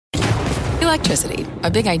Electricity,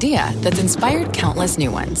 a big idea that's inspired countless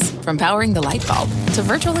new ones. From powering the light bulb to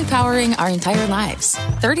virtually powering our entire lives.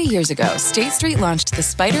 30 years ago, State Street launched the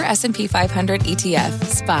SPDR S&P 500 ETF,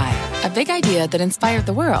 SPY. A big idea that inspired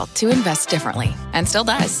the world to invest differently. And still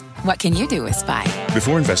does. What can you do with SPY?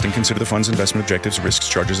 Before investing, consider the fund's investment objectives, risks,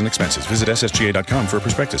 charges, and expenses. Visit ssga.com for a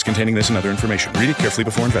prospectus containing this and other information. Read it carefully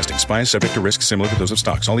before investing. SPY is subject to risks similar to those of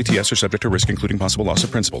stocks. All ETFs are subject to risk, including possible loss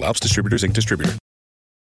of principal. Alps Distributors, Inc. Distributor.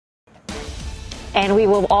 And we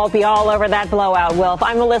will all be all over that blowout, Wilf.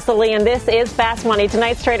 I'm Melissa Lee, and this is Fast Money.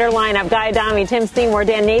 Tonight's trader lineup: Guy Adami, Tim Seymour,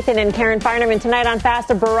 Dan Nathan, and Karen Feinerman. Tonight on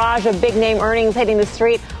Fast, a barrage of big-name earnings hitting the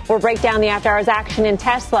street. We'll break down the after-hours action in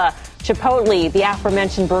Tesla, Chipotle, the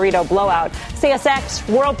aforementioned burrito blowout, CSX,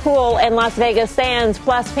 Whirlpool, and Las Vegas Sands,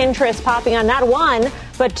 plus Pinterest popping on not one,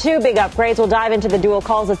 but two big upgrades. We'll dive into the dual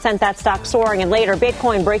calls that sent that stock soaring. And later,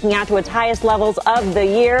 Bitcoin breaking out to its highest levels of the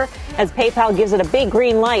year as PayPal gives it a big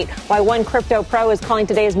green light. Why one crypto pro is calling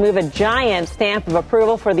today's move a giant stamp of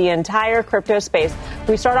approval for the entire crypto space.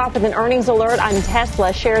 We start off with an earnings alert on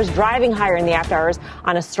Tesla. Shares driving higher in the after hours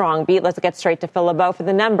on a strong beat. Let's get straight to Phil LeBeau for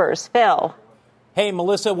the numbers. Phil. Hey,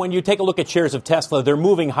 Melissa, when you take a look at shares of Tesla, they're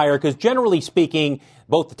moving higher because generally speaking,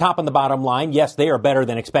 both the top and the bottom line, yes, they are better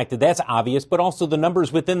than expected. That's obvious. But also the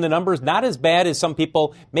numbers within the numbers, not as bad as some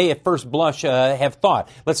people may at first blush have thought.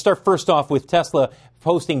 Let's start first off with Tesla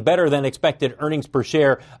posting better than expected earnings per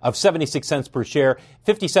share of 76 cents per share.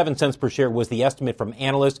 57 cents per share was the estimate from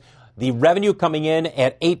analysts. The revenue coming in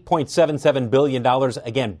at $8.77 billion,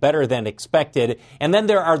 again, better than expected. And then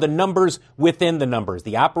there are the numbers within the numbers.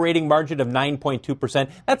 The operating margin of 9.2%.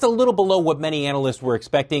 That's a little below what many analysts were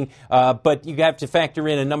expecting, but you have to factor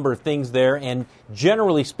in a number of things there. And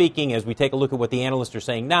generally speaking, as we take a look at what the analysts are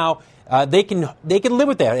saying now, they can live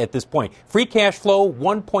with that at this point. Free cash flow,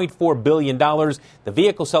 $1.4 billion. The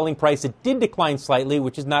vehicle selling price, it did decline slightly,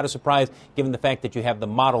 which is not a surprise given the fact that you have the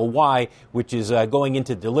Model Y, which is going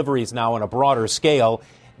into deliveries now on a broader scale.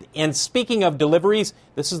 And speaking of deliveries,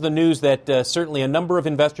 this is the news that certainly a number of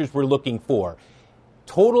investors were looking for.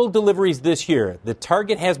 Total deliveries this year, the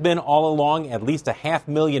target has been all along at least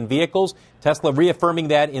 500,000 vehicles. Tesla reaffirming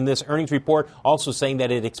that in this earnings report, also saying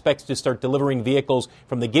that it expects to start delivering vehicles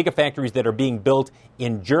from the gigafactories that are being built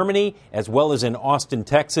in Germany as well as in Austin,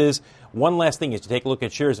 Texas. One last thing is to take a look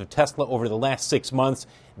at shares of Tesla over the last 6 months.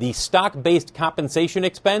 The stock-based compensation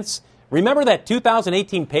expense, remember that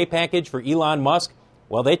 2018 pay package for Elon Musk?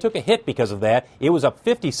 Well, they took a hit because of that. It was up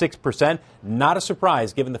 56%. Not a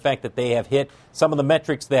surprise, given the fact that they have hit some of the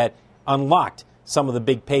metrics that unlocked some of the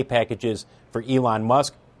big pay packages for Elon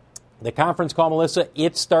Musk. The conference call, Melissa,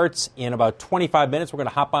 it starts in about 25 minutes. We're going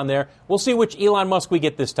to hop on there. We'll see which Elon Musk we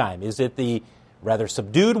get this time. Is it the rather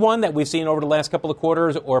subdued one that we've seen over the last couple of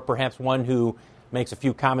quarters, or perhaps one who makes a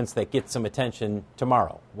few comments that get some attention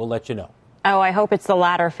tomorrow? We'll let you know. Oh, I hope it's the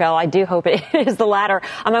latter, Phil. I do hope it is the latter.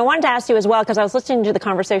 I wanted to ask you as well, because I was listening to the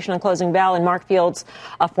conversation on Closing Bell, and Mark Fields,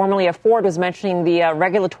 formerly of Ford, was mentioning the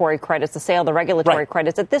regulatory credits, the sale of the regulatory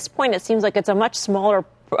credits. At this point, it seems like it's a much smaller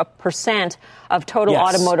percent of total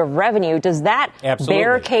automotive revenue. Does that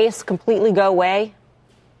bear case completely go away?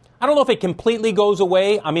 I don't know if it completely goes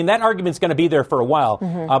away. I mean, that argument's going to be there for a while.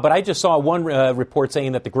 But I just saw one report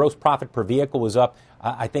saying that the gross profit per vehicle was up,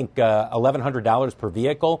 I think, $1,100 per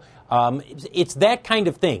vehicle. It's that kind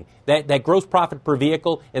of thing, that gross profit per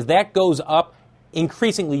vehicle. As that goes up,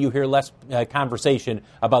 increasingly you hear less conversation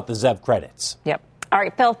about the ZEV credits. Yep. All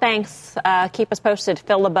right, Phil, thanks. Keep us posted.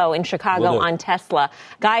 Phil LeBeau in Chicago on Tesla.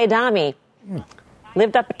 Guy Adami.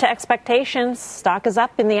 Lived up to expectations. Stock is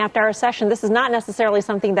up in the after-hour session. This is not necessarily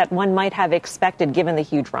something that one might have expected given the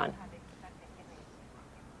huge run.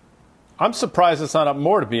 I'm surprised it's not up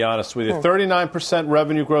more, to be honest with you. 39%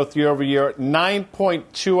 revenue growth year over year,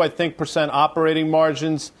 9.2, I think, percent operating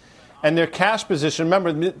margins, and their cash position.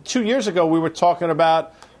 Remember, 2 years ago we were talking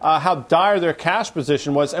about how dire their cash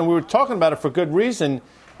position was, and we were talking about it for good reason.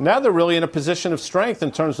 Now they're really in a position of strength in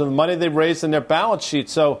terms of the money they've raised in their balance sheet.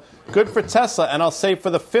 So good for Tesla. And I'll say for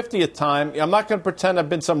the 50th time, I'm not going to pretend I've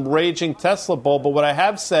been some raging Tesla bull, but what I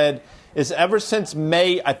have said is ever since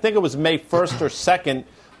May, I think it was May 1st or 2nd,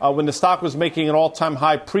 when the stock was making an all-time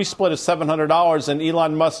high pre-split of $700, and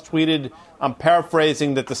Elon Musk tweeted, I'm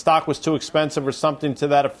paraphrasing, that the stock was too expensive or something to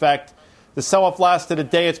that effect. The sell-off lasted a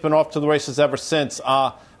day. It's been off to the races ever since.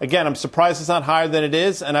 Again, I'm surprised it's not higher than it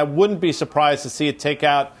is, and I wouldn't be surprised to see it take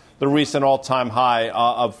out the recent all-time high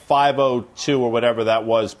of 502 or whatever that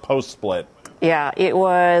was post-split. Yeah, it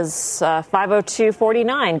was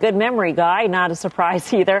 502.49. Good memory, Guy. Not a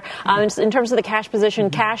surprise either. In terms of the cash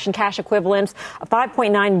position, cash and cash equivalents,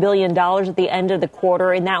 $5.9 billion at the end of the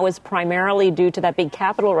quarter, and that was primarily due to that big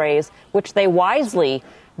capital raise, which they wisely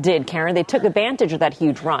did, Karen. They took advantage of that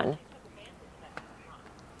huge run.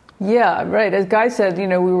 Yeah, right. As Guy said, we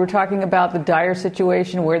were talking about the dire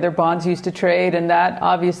situation where their bonds used to trade, and that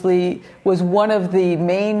obviously was one of the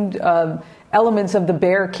main elements of the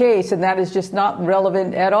bear case, and that is just not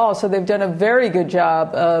relevant at all. So they've done a very good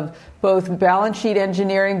job of both balance sheet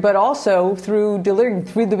engineering, but also through delivering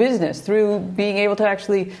through the business, through being able to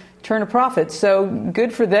actually turn a profit. So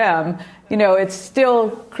good for them. It's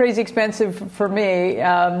still crazy expensive for me.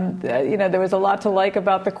 There was a lot to like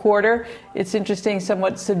about the quarter. It's interesting,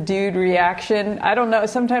 somewhat subdued reaction. I don't know.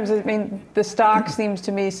 Sometimes, the stock seems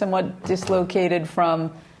to me somewhat dislocated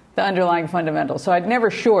from the underlying fundamentals. So I'd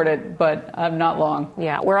never short it, but I'm not long.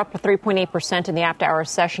 Yeah, we're up to 3.8% in the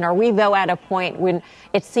after-hours session. Are we, though, at a point when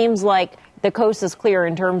it seems like the coast is clear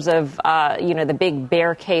in terms of, the big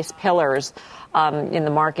bear case pillars in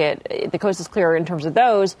the market? The coast is clear in terms of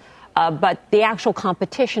those. But the actual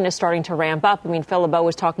competition is starting to ramp up. Phil LeBeau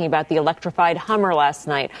was talking about the electrified Hummer last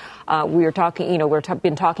night. We were talking,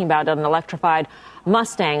 been talking about an electrified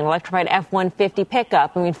Mustang, an electrified F-150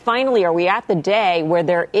 pickup. Finally, are we at the day where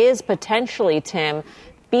there is potentially, Tim,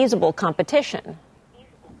 feasible competition?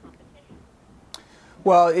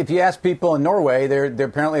 Well, if you ask people in Norway, they're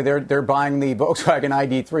apparently buying the Volkswagen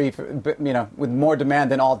ID3, with more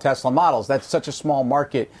demand than all Tesla models. That's such a small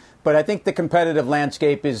market. But I think the competitive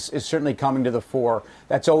landscape is certainly coming to the fore.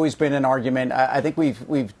 That's always been an argument. I think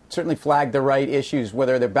we've certainly flagged the right issues,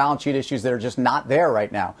 whether they're balance sheet issues that are just not there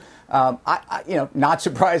right now. Not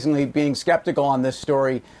surprisingly, being skeptical on this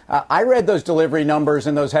story, I read those delivery numbers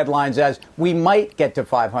and those headlines as we might get to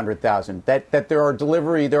 500,000. That there are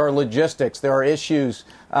logistics, there are issues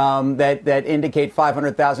that indicate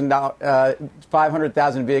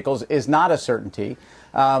 500,000 vehicles is not a certainty.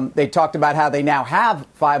 They talked about how they now have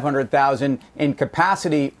 500,000 in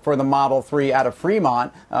capacity for the Model 3 out of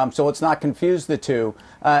Fremont, so let's not confuse the two.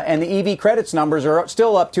 And the EV credits numbers are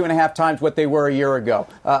still up 2.5 times what they were a year ago.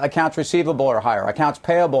 Accounts receivable are higher. Accounts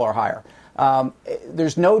payable are higher.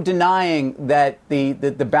 There's no denying that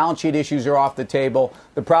the balance sheet issues are off the table.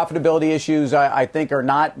 The profitability issues, I think, are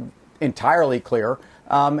not entirely clear.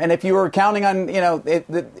 And if you were counting on,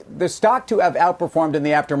 the stock to have outperformed in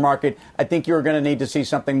the aftermarket, I think you're going to need to see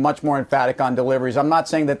something much more emphatic on deliveries. I'm not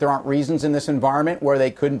saying that there aren't reasons in this environment where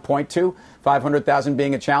they couldn't point to 500,000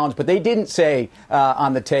 being a challenge, but they didn't say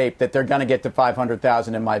on the tape that they're going to get to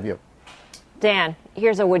 500,000 in my view. Dan,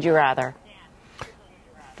 here's a would you rather.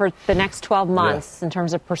 For the next 12 months, in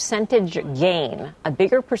terms of percentage gain, a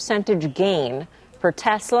bigger percentage gain for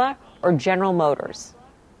Tesla or General Motors?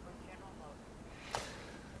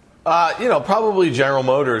 Probably General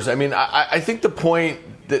Motors. I think the point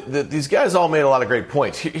that these guys all made a lot of great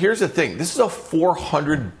points. Here's the thing. This is a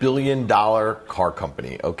 $400 billion car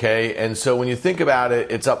company, okay? And so when you think about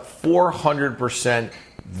it, it's up 400%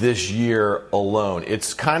 this year alone.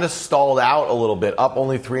 It's kind of stalled out a little bit, up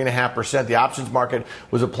only 3.5%. The options market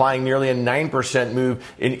was applying nearly a 9% move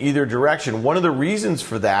in either direction. One of the reasons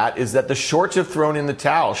for that is that the shorts have thrown in the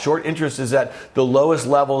towel. Short interest is at the lowest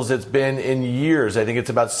levels it's been in years. I think it's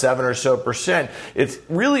about 7% or so. It's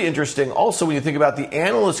really interesting also when you think about the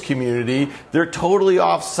analyst community, they're totally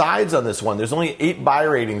off sides on this one. There's only 8 buy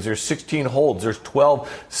ratings, there's 16 holds, there's 12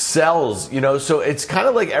 sells, so it's kind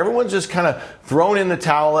of like everyone's just kind of thrown in the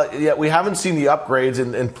towel. Yet we haven't seen the upgrades,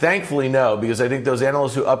 and thankfully no, because I think those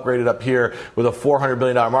analysts who upgraded up here with a $400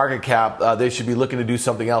 billion market cap, they should be looking to do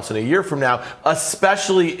something else in a year from now,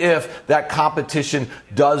 especially if that competition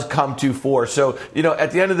does come to fore. So,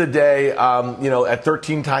 at the end of the day, at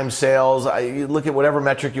 13 times sales, you look at whatever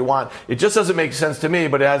metric you want. It just doesn't make sense to me,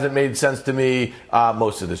 but it hasn't made sense to me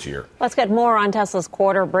most of this year. Let's get more on Tesla's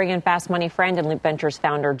quarter. Bring in Fast Money friend and Leap Ventures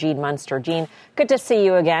founder Gene Munster. Gene, good to see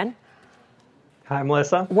you again. Hi,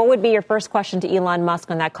 Melissa. What would be your first question to Elon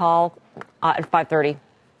Musk on that call at 5:30?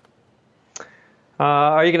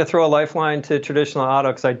 Are you going to throw a lifeline to traditional auto?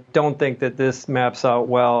 Because I don't think that this maps out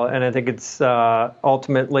well, and I think it's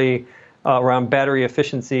ultimately around battery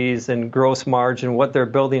efficiencies and gross margin. What they're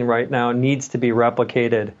building right now needs to be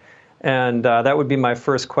replicated. And that would be my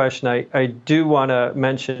first question. I do want to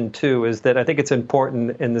mention, too, is that I think it's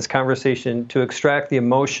important in this conversation to extract the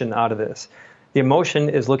emotion out of this. The emotion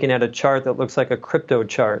is looking at a chart that looks like a crypto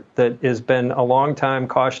chart that has been a long time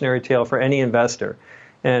cautionary tale for any investor.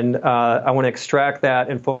 And I want to extract that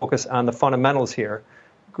and focus on the fundamentals here.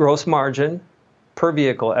 Gross margin per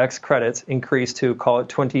vehicle, X credits, increased to, call it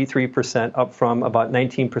 23%, up from about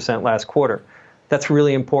 19% last quarter. That's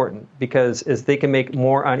really important because as they can make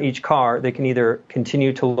more on each car, they can either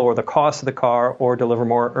continue to lower the cost of the car or deliver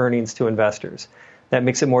more earnings to investors. That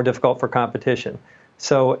makes it more difficult for competition.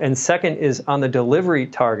 So, and second is on the delivery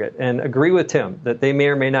target, and agree with Tim that they may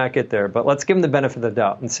or may not get there, but let's give them the benefit of the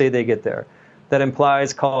doubt and say they get there. That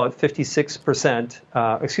implies, call it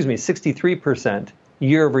 63%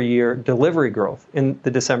 year-over-year delivery growth in the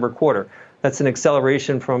December quarter. That's an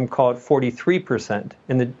acceleration from, call it 43%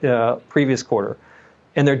 in the previous quarter.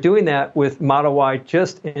 And they're doing that with Model Y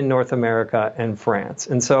just in North America and France.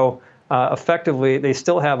 And so effectively, they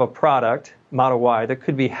still have a product, Model Y, that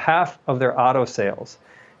could be half of their auto sales.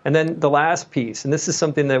 And then the last piece, and this is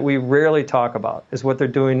something that we rarely talk about, is what they're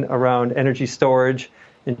doing around energy storage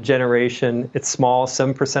and generation. It's small,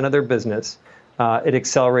 7% of their business. It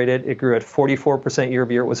accelerated. It grew at 44% year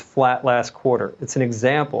over year. It was flat last quarter. It's an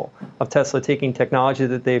example of Tesla taking technology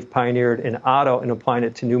that they've pioneered in auto and applying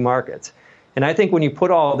it to new markets. And I think when you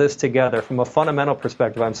put all this together from a fundamental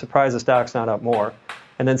perspective, I'm surprised the stock's not up more.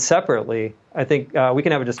 And then separately, I think we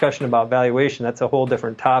can have a discussion about valuation. That's a whole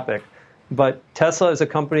different topic. But Tesla is a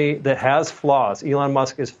company that has flaws. Elon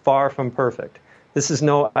Musk is far from perfect. This is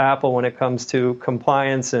no Apple when it comes to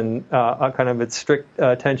compliance and kind of its strict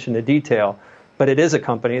attention to detail. But it is a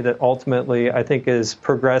company that ultimately, I think, is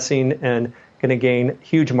progressing and going to gain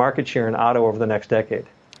huge market share in auto over the next decade.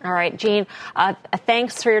 All right, Gene,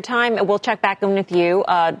 thanks for your time. We'll check back in with you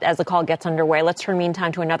as the call gets underway. Let's turn,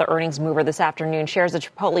 meantime, to another earnings mover this afternoon. Shares of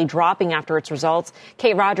Chipotle dropping after its results.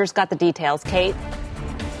 Kate Rogers got the details. Kate?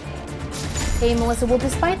 Hey, Melissa. Well,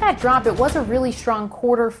 despite that drop, it was a really strong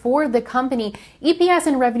quarter for the company. EPS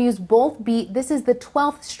and revenues both beat. This is the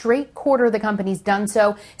 12th straight quarter the company's done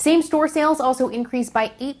so. Same-store sales also increased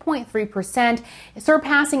by 8.3%,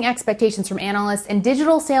 surpassing expectations from analysts. And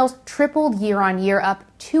digital sales tripled year on year, up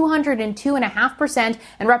 202.5%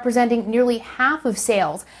 and representing nearly half of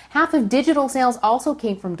sales. Half of digital sales also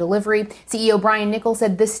came from delivery. CEO Brian Niccol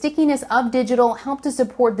said the stickiness of digital helped to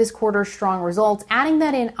support this quarter's strong results, adding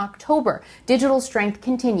that in October, digital strength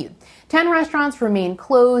continued. 10 restaurants remain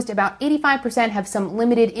closed. About 85% have some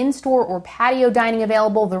limited in-store or patio dining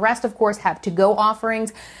available. The rest, of course, have to-go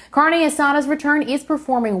offerings. Carne Asada's return is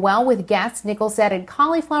performing well with guests, Niccol said, and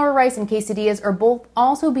cauliflower rice and quesadillas are both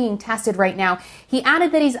also being tested right now. He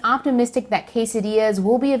added that he's optimistic that quesadillas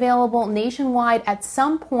will be available nationwide at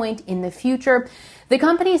some point in the future. The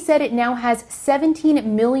company said it now has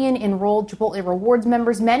 17 million enrolled Chipotle Rewards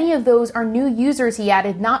members. Many of those are new users, he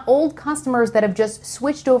added, not old customers that have just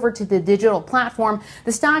switched over to the digital platform.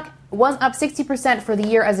 The stock was up 60% for the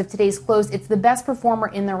year as of today's close. It's the best performer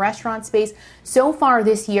in the restaurant space so far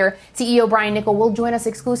this year. CEO Brian Niccol will join us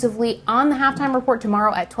exclusively on the halftime report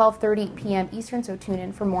tomorrow at 12:30 p.m. Eastern, so tune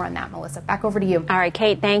in for more on that, Melissa. Back over to you. All right,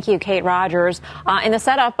 Kate, thank you. Kate Rogers. And the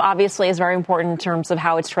setup, obviously, is very important in terms of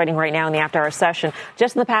how it's trading right now in the after-hour session.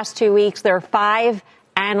 Just in the past 2 weeks, there are 5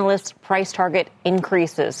 analyst price target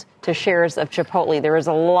increases to shares of Chipotle. There is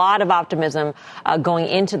a lot of optimism going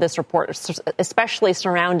into this report, especially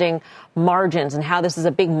surrounding margins and how this is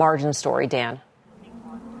a big margin story, Dan.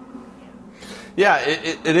 Yeah,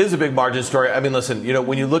 it is a big margin story. I mean, listen,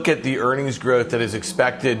 when you look at the earnings growth that is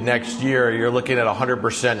expected next year, you're looking at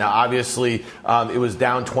 100%. Now, obviously, it was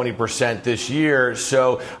down 20% this year.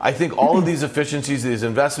 So I think all of these efficiencies, these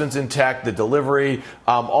investments in tech, the delivery,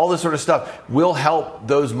 all this sort of stuff will help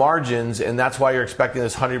those margins. And that's why you're expecting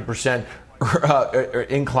this 100%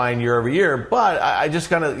 incline year over year. But I just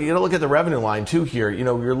kind of, look at the revenue line too here.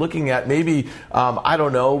 You're looking at maybe,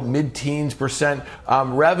 mid-teens %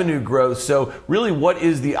 revenue growth. So really, what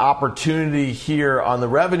is the opportunity here on the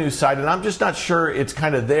revenue side? And I'm just not sure it's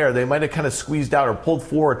kind of there. They might have kind of squeezed out or pulled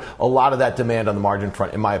forward a lot of that demand on the margin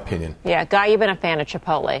front, in my opinion. Yeah, Guy, you've been a fan of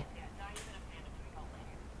Chipotle.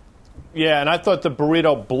 Yeah, and I thought the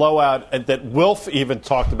burrito blowout that Wilf even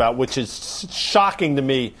talked about, which is shocking to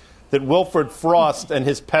me, that Wilford Frost and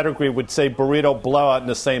his pedigree would say burrito blowout in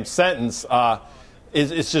the same sentence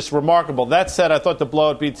is just remarkable. That said, I thought the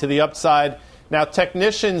blowout would be to the upside. Now,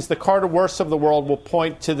 technicians, the Carter Worths of the world, will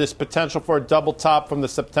point to this potential for a double top from the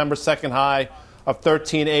September 2nd high of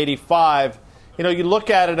 1385. You look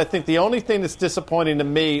at it, I think the only thing that's disappointing to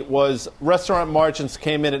me was restaurant margins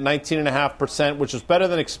came in at 19.5%, which was better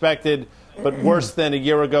than expected, but worse than a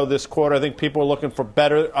year ago this quarter. I think people are looking for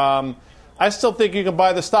better. I still think you can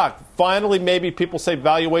buy the stock. Finally, maybe people say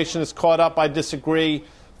valuation is caught up. I disagree.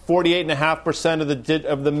 48.5%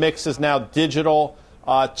 of the mix is now digital.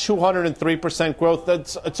 203% growth.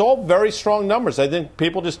 It's all very strong numbers. I think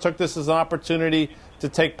people just took this as an opportunity to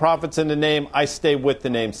take profits in the name. I stay with the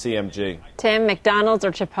name CMG. Tim, McDonald's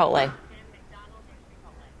or Chipotle?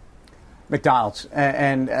 McDonald's.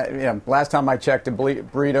 And last time I checked, the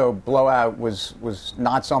burrito blowout was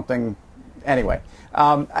not something anyway,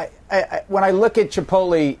 when I look at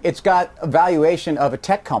Chipotle, it's got a valuation of a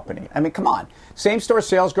tech company. I mean, come on. Same-store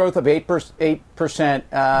sales growth of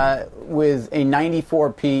 8% with a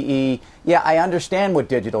 94 PE. Yeah, I understand what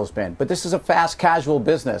digital's been, but this is a fast casual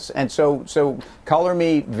business. And so color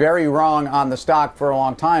me very wrong on the stock for a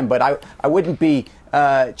long time, but I wouldn't be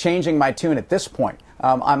changing my tune at this point.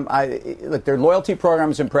 Look, their loyalty program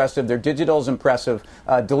is impressive. Their digital is impressive.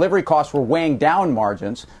 Delivery costs were weighing down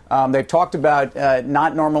margins. They've talked about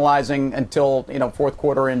not normalizing until fourth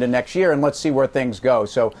quarter into next year, and let's see where things go.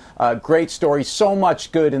 So great story. So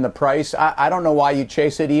much good in the price. I don't know why you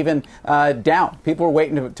chase it even down. People are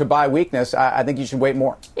waiting to buy weakness. I think you should wait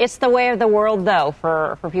more. It's the way of the world, though,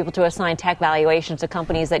 for people to assign tech valuations to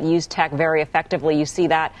companies that use tech very effectively. You see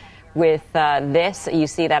that with this. You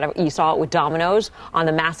saw it with Domino's on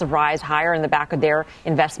the massive rise higher in the back of their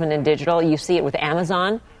investment in digital. You see it with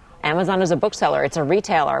Amazon. Amazon is a bookseller. It's a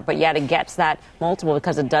retailer, but yet it gets that multiple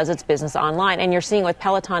because it does its business online. And you're seeing it with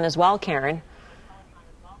Peloton as well, Karen.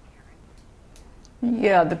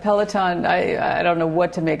 Yeah, the Peloton, I don't know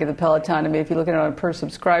what to make of the Peloton. I mean, if you look at it on a per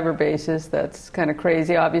subscriber basis, that's kind of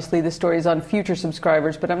crazy. Obviously, the story is on future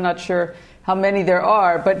subscribers, but I'm not sure how many there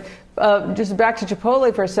are. But just back to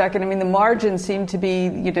Chipotle for a second, I mean, the margins seem to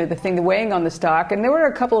be, the thing weighing on the stock. And there were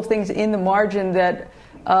a couple of things in the margin that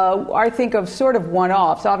I think of sort of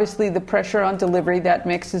one-offs. Obviously, the pressure on delivery, that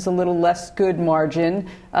mix is a little less good margin.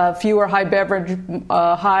 Fewer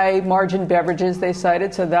high margin beverages they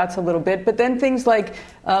cited, so that's a little bit. But then things like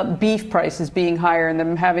beef prices being higher and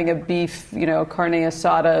them having a beef, carne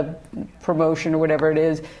asada promotion or whatever it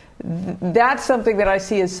is, that's something that I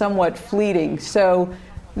see as somewhat fleeting. So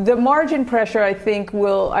the margin pressure, I think,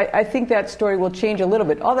 I think that story will change a little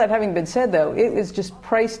bit. All that having been said, though, it was just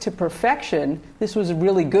priced to perfection. This was a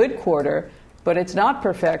really good quarter, but it's not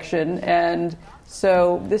perfection. And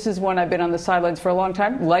so this is one I've been on the sidelines for a long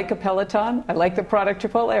time, like a Peloton. I like the product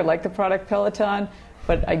Chipotle. I like the product Peloton,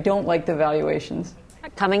 but I don't like the valuations.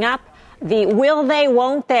 Coming up, the will they,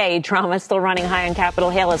 won't they drama is still running high on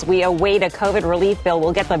Capitol Hill as we await a COVID relief bill.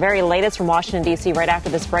 We'll get the very latest from Washington, D.C. right after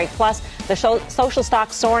this break. Plus, the social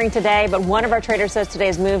stocks soaring today, but one of our traders says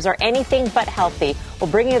today's moves are anything but healthy.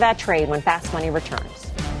 We'll bring you that trade when Fast Money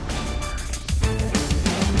returns.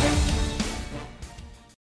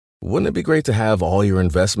 Wouldn't it be great to have all your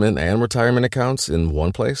investment and retirement accounts in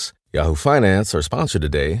one place? Yahoo Finance, our sponsor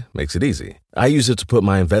today, makes it easy. I use it to put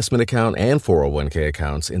my investment account and 401k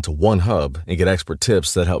accounts into one hub and get expert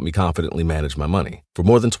tips that help me confidently manage my money. For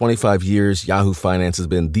more than 25 years, Yahoo Finance has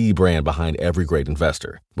been the brand behind every great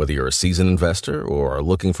investor. Whether you're a seasoned investor or are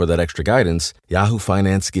looking for that extra guidance, Yahoo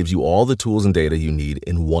Finance gives you all the tools and data you need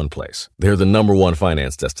in one place. They're the #1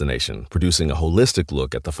 finance destination, producing a holistic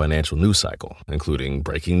look at the financial news cycle, including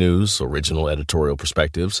breaking news, original editorial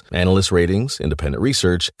perspectives, analyst ratings, independent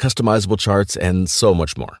research, customizable charts, and so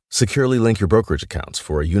much more. Securely link your brokerage accounts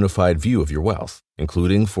for a unified view of your wealth,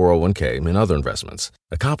 including 401k and other investments.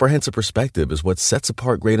 A comprehensive perspective is what sets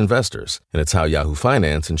apart great investors, and it's how Yahoo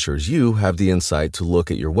Finance ensures you have the insight to look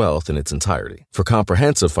at your wealth in its entirety. For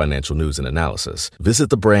comprehensive financial news and analysis, visit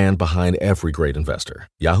the brand behind every great investor,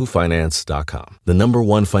 yahoofinance.com, the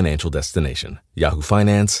 #1 financial destination,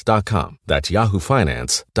 yahoofinance.com. That's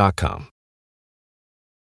yahoofinance.com.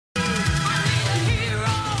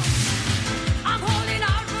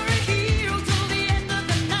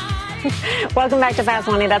 Welcome back to Fast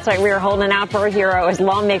Money. That's right. We are holding out for a hero as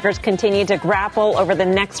lawmakers continue to grapple over the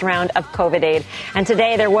next round of COVID aid. And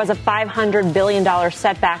today there was a $500 billion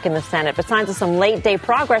setback in the Senate, but signs of some late day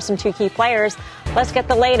progress from two key players. Let's get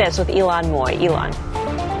the latest with Ylan Moy. Ylan.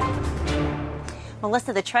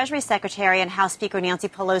 Melissa, the Treasury Secretary and House Speaker Nancy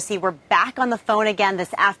Pelosi were back on the phone again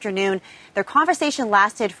this afternoon. Their conversation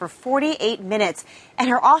lasted for 48 minutes, and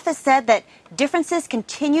her office said that differences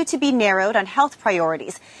continue to be narrowed on health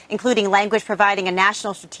priorities, including language providing a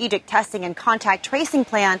national strategic testing and contact tracing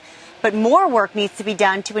plan. But more work needs to be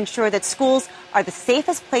done to ensure that schools are the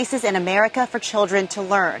safest places in America for children to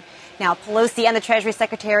learn. Now, Pelosi and the Treasury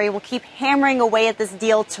Secretary will keep hammering away at this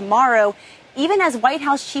deal tomorrow, even as White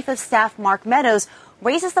House Chief of Staff Mark Meadows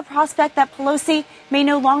raises the prospect that Pelosi may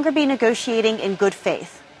no longer be negotiating in good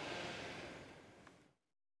faith.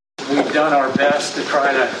 We've done our best to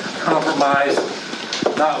try to compromise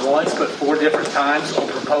not once but 4 different times on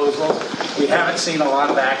proposals. We haven't seen a lot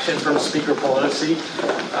of action from Speaker Pelosi.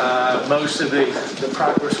 Most of the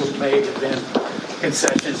progress we've made have been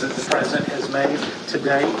concessions that the president has made to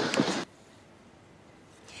date.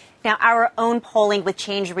 Now, our own polling with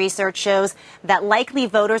Change Research shows that likely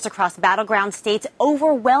voters across battleground states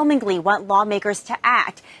overwhelmingly want lawmakers to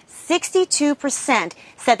act. 62%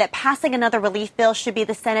 said that passing another relief bill should be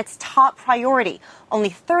the Senate's top priority. Only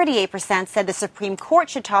 38% said the Supreme Court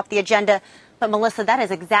should top the agenda. But, Melissa, that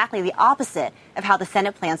is exactly the opposite of how the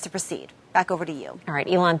Senate plans to proceed. Back over to you. All right,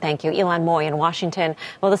 Elon, thank you. Elon Moy in Washington.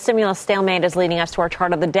 Well, the stimulus stalemate is leading us to our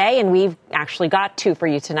chart of the day, and we've actually got two for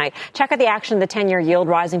you tonight. Check out the action, the 10-year yield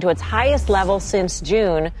rising to its highest level since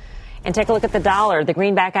June. And take a look at the dollar. The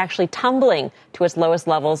greenback actually tumbling to its lowest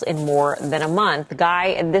levels in more than a month.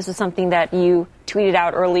 Guy, this is something that you tweeted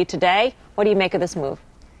out early today. What do you make of this move?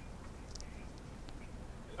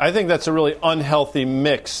 I think that's a really unhealthy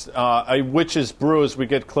mix. A witch's brew as we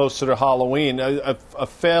get closer to Halloween. A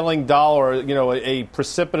failing dollar, a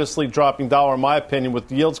precipitously dropping dollar, in my opinion,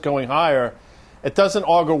 with yields going higher, it doesn't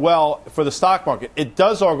augur well for the stock market. It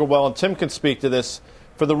does augur well, and Tim can speak to this,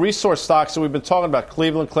 for the resource stocks that we've been talking about,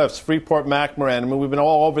 Cleveland-Cliffs, Freeport-McMoran. I mean, we've been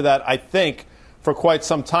all over that, I think, for quite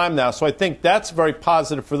some time now. So I think that's very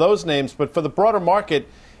positive for those names. But for the broader market,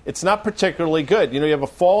 it's not particularly good. You have a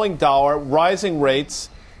falling dollar, rising rates.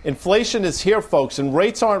 Inflation is here, folks, and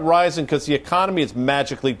rates aren't rising because the economy is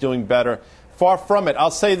magically doing better. Far from it.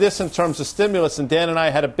 I'll say this in terms of stimulus, and Dan and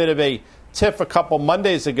I had a bit of a tiff a couple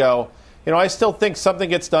Mondays ago. I still think something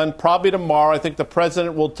gets done, probably tomorrow. I think the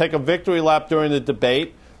president will take a victory lap during the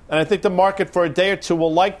debate, and I think the market for a day or two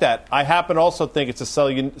will like that. I happen to also think it's a sell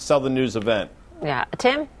the news event. Yeah.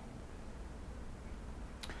 Tim?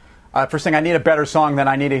 First thing, I need a better song than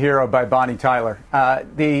I Need a Hero by Bonnie Tyler.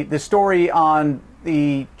 The story on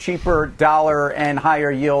the cheaper dollar and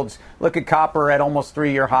higher yields. Look at copper at almost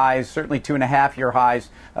 3-year highs, certainly 2.5-year highs.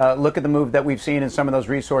 Look at the move that we've seen in some of those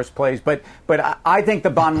resource plays. But I think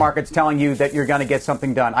the bond market's telling you that you're going to get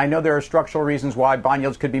something done. I know there are structural reasons why bond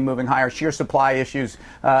yields could be moving higher, sheer supply issues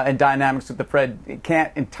and dynamics that the Fed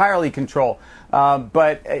can't entirely control.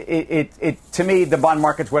 But to me, the bond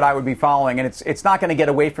market's what I would be following, and it's not going to get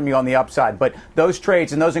away from you on the upside. But those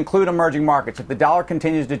trades, and those include emerging markets, if the dollar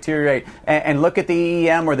continues to deteriorate, and look at the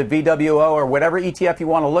EM or the VWO or whatever ETF you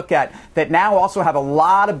want to look at, that now also have a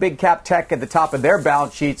lot of big cap tech at the top of their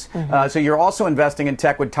balance sheets. So you're also investing in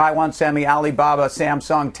tech with Taiwan Semi, Alibaba,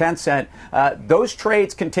 Samsung, Tencent. Those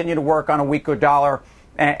trades continue to work on a weaker dollar,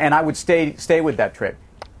 and I would stay with that trade.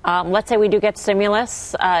 Let's say we do get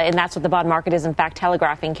stimulus, and that's what the bond market is in fact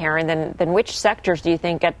telegraphing, Karen. Then which sectors do you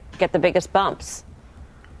think get the biggest bumps?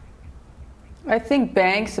 I think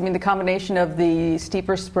banks. I mean, the combination of the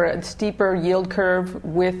steeper yield curve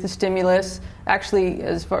with the stimulus. Actually,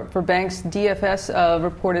 as for banks, DFS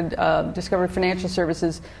reported Discovery Financial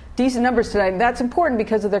Services decent numbers tonight. And that's important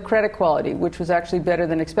because of their credit quality, which was actually better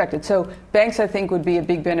than expected. So banks, I think, would be a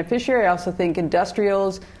big beneficiary. I also think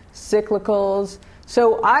industrials, cyclicals.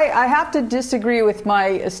 So I have to disagree with my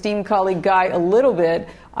esteemed colleague Guy a little bit.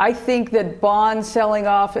 I think that bond selling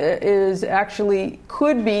off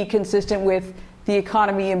could be consistent with the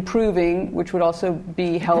economy improving, which would also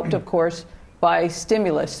be helped, of course, by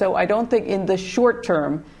stimulus. So I don't think in the short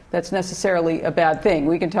term that's necessarily a bad thing.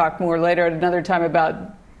 We can talk more later at another time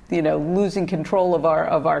about losing control of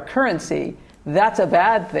our currency. That's a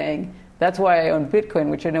bad thing. That's why I own Bitcoin,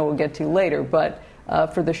 which I know we'll get to later. But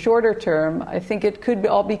for the shorter term, I think it could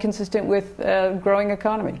all be consistent with a growing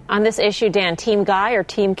economy. On this issue, Dan, Team Guy or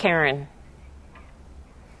Team Karen?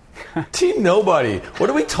 Team nobody. What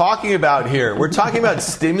are we talking about here? We're talking about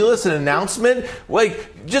stimulus and announcement.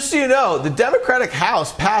 Just so you know, the Democratic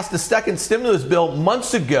House passed the second stimulus bill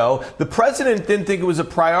months ago. The president didn't think it was a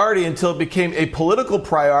priority until it became a political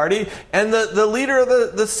priority. And the leader of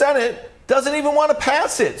the Senate doesn't even want to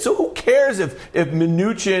pass it. So who cares if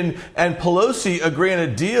Mnuchin and Pelosi agree on a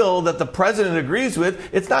deal that the president agrees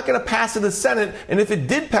with? It's not going to pass in the Senate. And if it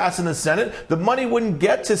did pass in the Senate, the money wouldn't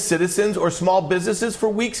get to citizens or small businesses for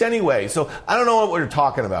weeks anyway. So I don't know what we're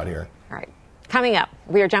talking about here. All right. Coming up,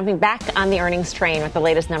 we are jumping back on the earnings train with the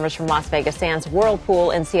latest numbers from Las Vegas Sands,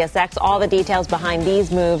 Whirlpool, and CSX. All the details behind these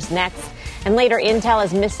moves next. And later, Intel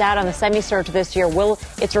has missed out on the semi-surge this year. Will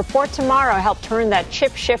its report tomorrow help turn that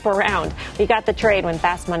chip ship around? We got the trade when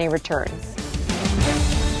Fast Money returns.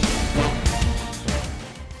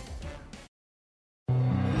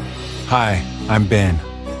 Hi, I'm Ben.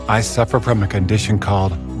 I suffer from a condition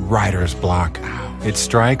called writer's block. It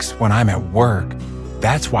strikes when I'm at work.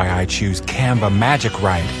 That's why I choose Canva Magic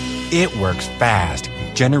Write. It works fast,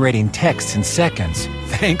 generating text in seconds,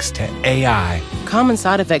 thanks to AI. Common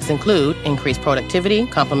side effects include increased productivity,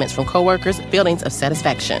 compliments from coworkers, feelings of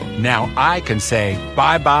satisfaction. Now I can say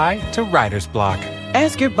bye-bye to writer's block.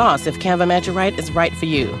 Ask your boss if Canva Magic Write is right for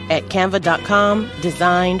you at canva.com,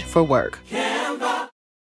 designed for work. Canva.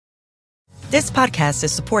 This podcast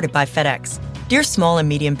is supported by FedEx. Dear small and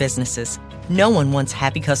medium businesses, no one wants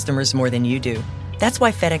happy customers more than you do. That's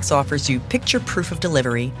why FedEx offers you picture proof of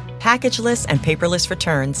delivery, packageless and paperless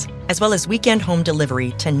returns, as well as weekend home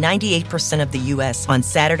delivery to 98% of the U.S. on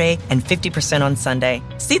Saturday and 50% on Sunday.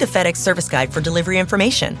 See the FedEx service guide for delivery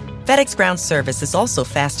information. FedEx Ground service is also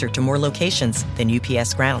faster to more locations than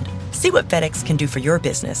UPS Ground. See what FedEx can do for your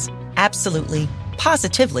business. Absolutely,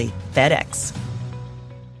 positively FedEx.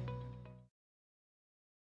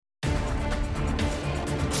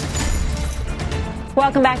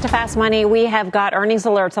 Welcome back to Fast Money. We have got earnings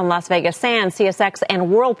alerts on Las Vegas Sands, CSX, and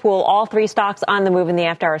Whirlpool, all three stocks on the move in the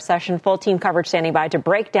after-hour session. Full team coverage standing by to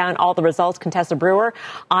break down all the results. Contessa Brewer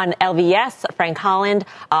on LVS, Frank Holland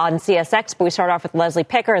on CSX. But we start off with Leslie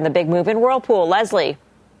Picker and the big move in Whirlpool. Leslie.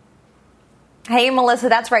 Hey, Melissa,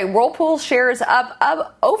 that's right. Whirlpool shares up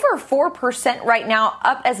over 4% right now,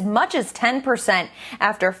 up as much as 10%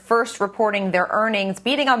 after first reporting their earnings,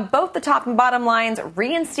 beating on both the top and bottom lines,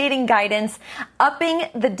 reinstating guidance, upping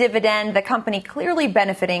the dividend. The company clearly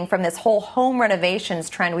benefiting from this whole home renovations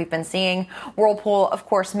trend we've been seeing. Whirlpool, of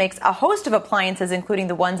course, makes a host of appliances, including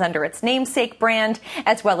the ones under its namesake brand,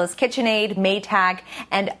 as well as KitchenAid, Maytag,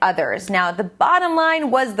 and others. Now, the bottom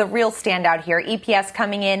line was the real standout here. EPS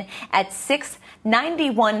coming in at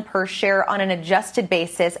 $6.91 per share on an adjusted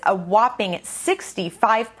basis, a whopping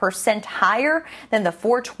 65% higher than the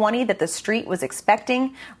 $4.20 that the street was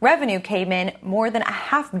expecting. Revenue came in more than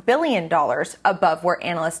 $500 million above where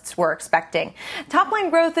analysts were expecting. Top line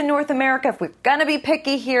growth in North America, if we're going to be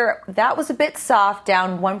picky here, that was a bit soft,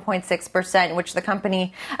 down 1.6%, which the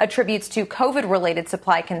company attributes to COVID-related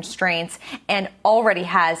supply constraints and already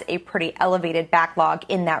has a pretty elevated backlog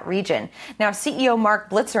in that region. Now, CEO Mark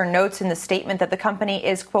Blitzer notes in the statement that the company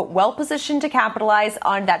is, quote, well positioned to capitalize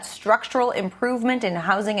on that structural improvement in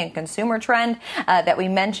housing and consumer trend that we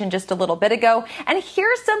mentioned just a little bit ago. And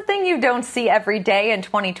here's something you don't see every day in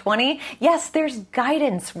 2020. Yes, there's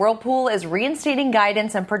guidance. Whirlpool is reinstating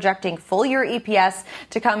guidance and projecting full year EPS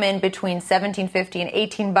to come in between $17.50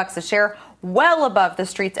 and $18 a share, well above the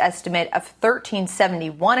street's estimate of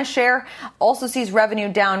 $13.71 a share. Also sees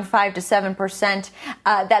revenue down 5 to 7%.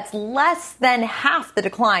 That's less than half the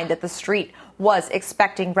decline that the street was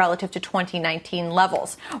expecting relative to 2019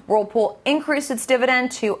 levels. Whirlpool increased its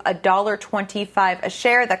dividend to $1.25 a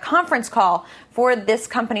share. The conference call for this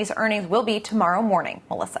company's earnings will be tomorrow morning.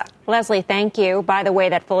 Melissa. Leslie, thank you. By the way,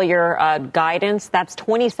 that full year guidance, that's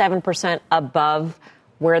 27% above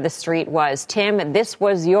where the street was. Tim, this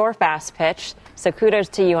was your fast pitch, so kudos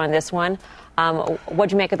to you on this one.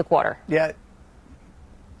 What'd you make of the quarter? Yeah,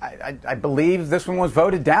 I believe this one was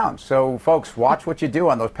voted down. So, folks, watch what you do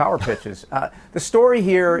on those power pitches. The story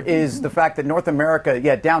here is the fact that North America,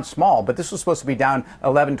 down small, but this was supposed to be down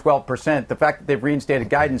 11, 12%. The fact that they've reinstated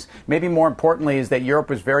guidance, maybe more importantly, is that Europe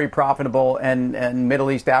was very profitable and Middle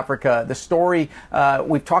East, Africa. The story,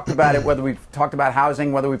 we've talked about it, whether we've talked about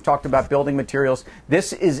housing, whether we've talked about building materials.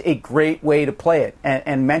 This is a great way to play it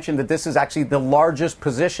and mention that this is actually the largest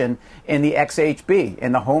position in the XHB,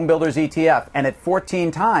 in the Home Builders ETF, and at 14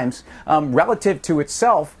 times. Relative to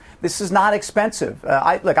itself, this is not expensive.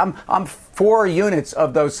 I'm 4 units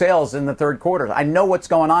of those sales in the third quarter. I know what's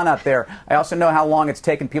going on out there. I also know how long it's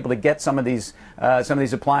taken people to get some of these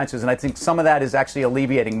appliances, and I think some of that is actually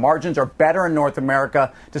alleviating. Margins are better in North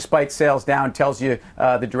America despite sales down. Tells you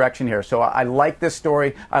the direction here. So I like this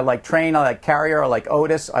story. I like Trane. I like Carrier. I like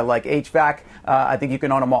Otis. I like HVAC. I think you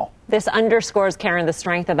can own them all. This underscores, Karen, the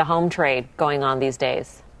strength of the home trade going on these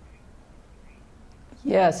days.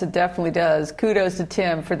 Yes, it definitely does. Kudos to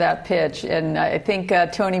Tim for that pitch. And I think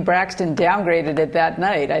Tony Braxton downgraded it that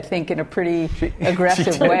night, I think, in a pretty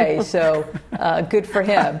aggressive way. So good for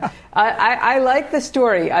him. I like the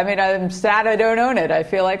story. I mean, I'm sad I don't own it. I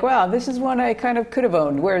feel like, wow, this is one I kind of could have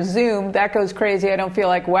owned. Whereas Zoom, that goes crazy. I don't feel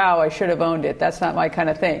like, wow, I should have owned it. That's not my kind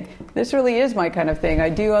of thing. This really is my kind of thing. I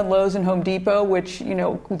do own Lowe's and Home Depot, which,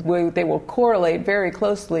 they will correlate very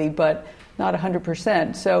closely, but not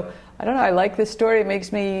 100%. So I don't know. I like this story. It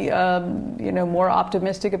makes me, more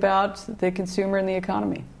optimistic about the consumer and the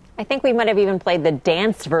economy. I think we might have even played the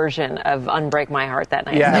dance version of Unbreak My Heart that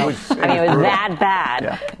night. Yeah, it was that bad.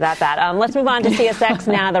 Yeah. That bad. Let's move on to CSX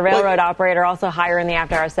now, the railroad operator, also higher in the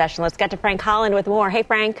after-hour session. Let's get to Frank Holland with more. Hey,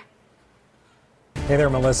 Frank. Hey there,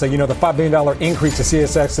 Melissa. The $5 billion increase to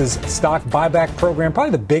CSX's stock buyback program,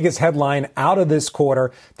 probably the biggest headline out of this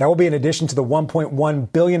quarter. That will be in addition to the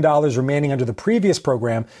 $1.1 billion remaining under the previous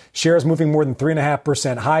program. Shares moving more than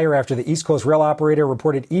 3.5% higher after the East Coast rail operator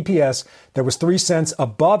reported EPS that was 3 cents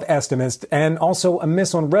above estimates and also a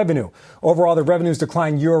miss on revenue. Overall, the revenues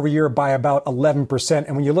declined year over year by about 11%.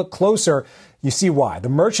 And when you look closer, You see why. The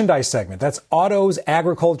merchandise segment, that's autos,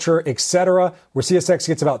 agriculture, etc., where CSX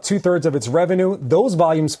gets about 2/3 of its revenue, those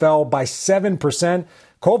volumes fell by 7%.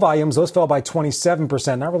 Coal volumes, those fell by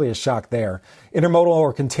 27%. Not really a shock there. Intermodal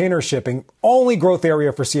or container shipping, only growth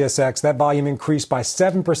area for CSX. That volume increased by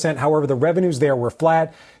 7%. However, the revenues there were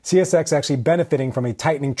flat. CSX actually benefiting from a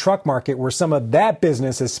tightening truck market where some of that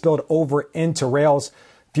business has spilled over into rails.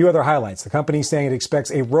 Few other highlights. The company saying it expects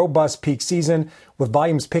a robust peak season with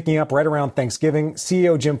volumes picking up right around Thanksgiving.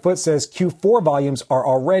 CEO Jim Foote says Q4 volumes are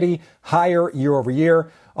already higher year over year.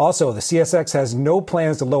 Also, the CSX has no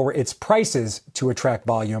plans to lower its prices to attract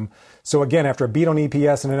volume. So again, after a beat on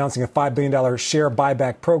EPS and announcing a $5 billion share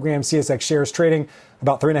buyback program, CSX shares trading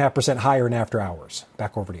about 3.5% higher in after hours.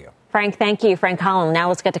 Back over to you. Frank, thank you. Frank Holland. Now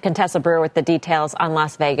let's get to Contessa Brewer with the details on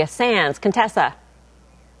Las Vegas Sands. Contessa.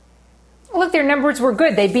 Look, their numbers were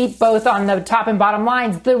good. They beat both on the top and bottom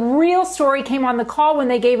lines. The real story came on the call when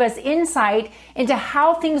they gave us insight into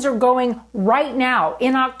how things are going right now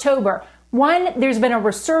in October. One, there's been a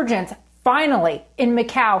resurgence, finally, in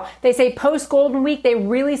Macau. They say post-Golden Week, they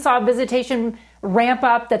really saw visitation ramp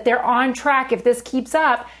up, that they're on track, if this keeps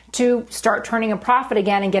up, to start turning a profit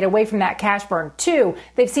again and get away from that cash burn. Two,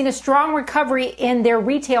 they've seen a strong recovery in their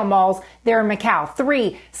retail malls there in Macau.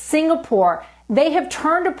 Three, Singapore. They have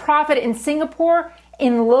turned a profit in Singapore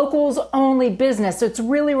in locals only business. So it's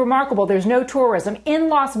really remarkable. There's no tourism. In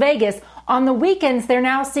Las Vegas, on the weekends, they're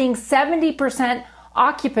now seeing 70%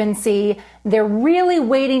 occupancy. They're really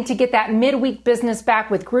waiting to get that midweek business back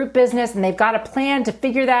with group business, and they've got a plan to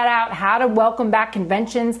figure that out, how to welcome back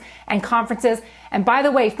conventions and conferences. And by the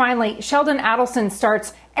way, finally, Sheldon Adelson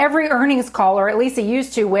starts every earnings call, or at least he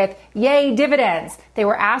used to, with yay, dividends. They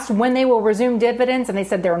were asked when they will resume dividends, and they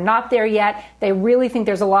said they're not there yet. They really think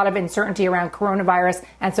there's a lot of uncertainty around coronavirus,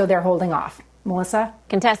 and so they're holding off. Melissa?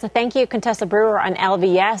 Contessa, thank you. Contessa Brewer on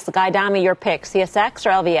LVS. Guy Adami, your pick, CSX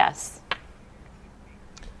or LVS?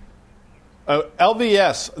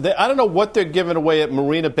 LVS, I don't know what they're giving away at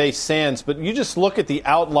Marina Bay Sands, but you just look at the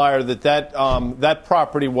outlier that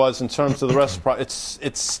property was in terms of the rest of the property.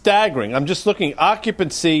 It's staggering. I'm just looking.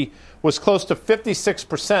 Occupancy was close to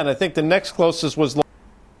 56%. I think the next closest was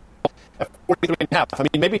at 43.5%. I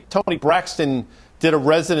mean, maybe Toni Braxton did a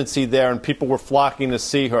residency there and people were flocking to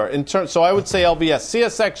see her. So I would say LVS.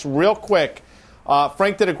 CSX, real quick.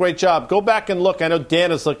 Frank did a great job. Go back and look. I know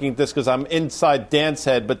Dan is looking at this because I'm inside Dan's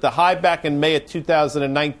head, but the high back in May of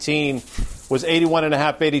 2019 was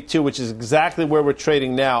 81.5, 82, which is exactly where we're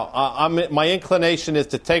trading now. My inclination is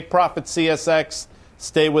to take profit CSX,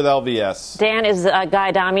 stay with LVS. Dan, is Guy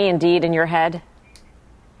Adami indeed in your head?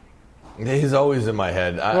 He's always in my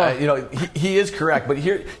head. He is correct. But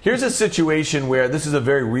here's a situation where this is a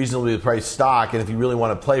very reasonably priced stock, and if you really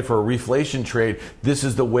want to play for a reflation trade, this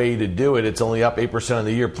is the way to do it. It's only up 8% on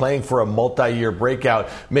the year. Playing for a multi-year breakout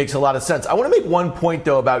makes a lot of sense. I want to make one point,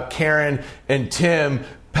 though, about Karen and Tim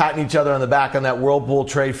patting each other on the back on that Whirlpool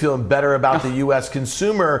trade, feeling better about the U.S.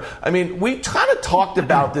 consumer. I mean, we kind of talked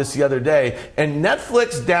about this the other day, and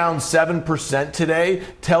Netflix down 7% today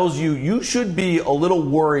tells you should be a little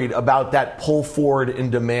worried about that pull forward in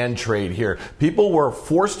demand trade here. People were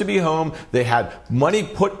forced to be home. They had money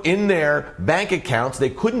put in their bank accounts. They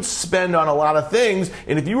couldn't spend on a lot of things,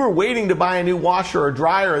 and if you were waiting to buy a new washer or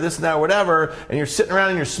dryer or this and that or whatever, and you're sitting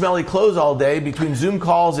around in your smelly clothes all day between Zoom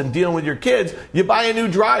calls and dealing with your kids, you buy a new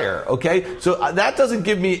dryer, okay? So that doesn't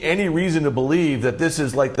give me any reason to believe that this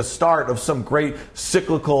is like the start of some great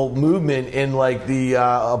cyclical movement in like the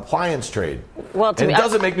appliance trade. Well, and it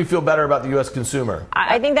doesn't make me feel better about the U.S. consumer.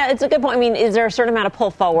 I think that it's a good point. I mean, is there a certain amount of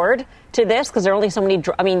pull forward to this? Because there are only so many.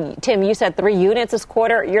 I mean, Tim, you said 3 units this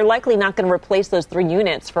quarter. You're likely not going to replace those 3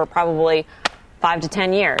 units for probably 5 to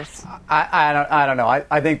 10 years. I don't know.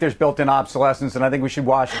 I think there's built-in obsolescence, and I think we should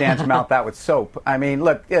wash Dan's mouth out with soap. I mean,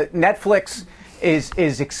 look, Netflix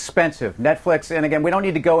is expensive. Netflix, and again, we don't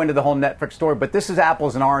need to go into the whole Netflix story, but this is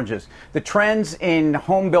apples and oranges. The trends in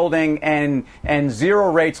home building and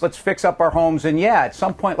zero rates, let's fix up our homes, and yeah, at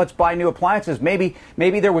some point, let's buy new appliances. Maybe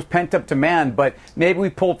there was pent-up demand, but maybe we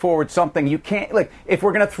pulled forward something. You can't, like, if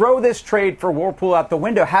we're going to throw this trade for Whirlpool out the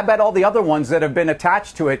window, how about all the other ones that have been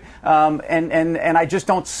attached to it? And I just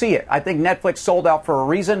don't see it. I think Netflix sold out for a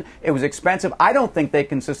reason. It was expensive. I don't think they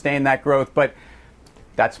can sustain that growth, but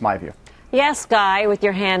that's my view. Yes, Guy, with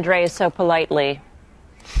your hand raised so politely.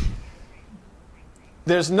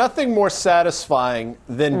 There's nothing more satisfying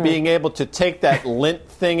than being able to take that lint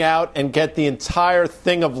thing out and get the entire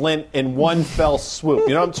thing of lint in one fell swoop.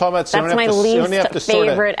 You know what I'm talking about? So that's my least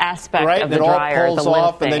favorite aspect of the dryer. It all pulls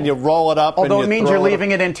off, and then you roll it up. Although it means you're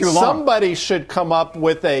leaving it in too long. Somebody should come up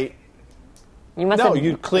with a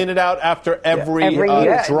You clean it out after every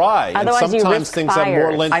dry. Otherwise, and sometimes things have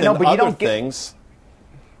more lint than other things.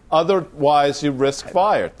 Otherwise, you risk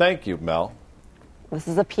fire. Thank you, Mel. This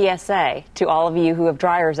is a PSA to all of you who have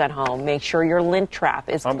dryers at home. Make sure your lint trap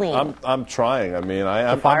is clean. I'm trying. I mean,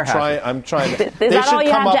 I'm trying. I'm trying. Is that all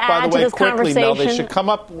you have to add to this conversation? Mel, they should come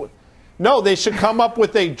up. They should come up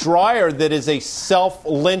with a dryer that is a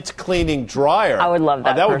self-lint cleaning dryer. I would love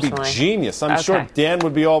that. That would be genius. I'm sure Dan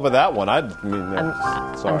would be over that one.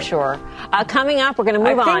 I'm sure. Coming up, we're going to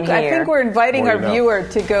move on here. I think we're inviting our viewer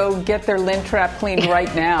to go get their lint trap cleaned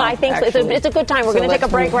right now. I think it's a good time. We're going to take a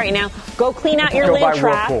break right now. Go clean out your lint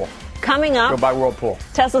trap. Whirlpool. Coming up, go buy Whirlpool.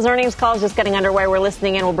 Tesla's earnings call is just getting underway. We're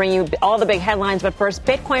listening in. We'll bring you all the big headlines. But first,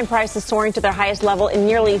 Bitcoin prices soaring to their highest level in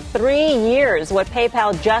nearly 3 years. What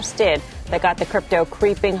PayPal just did that got the crypto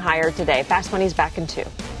creeping higher today. Fast Money's back in 2.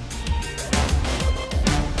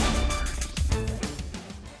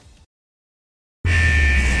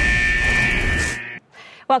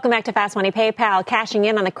 Welcome back to Fast Money. PayPal cashing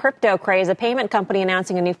in on the crypto craze. A payment company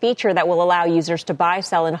announcing a new feature that will allow users to buy,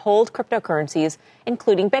 sell, and hold cryptocurrencies,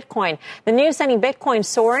 including Bitcoin. The news sending Bitcoin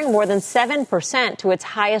soaring more than 7% to its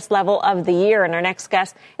highest level of the year. And our next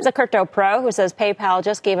guest is a crypto pro who says PayPal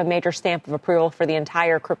just gave a major stamp of approval for the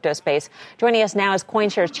entire crypto space. Joining us now is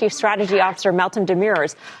CoinShares Chief Strategy Officer Meltem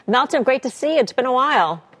Demirors. Meltem, great to see you. It's been a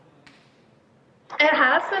while. It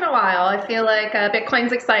has been a while. I feel like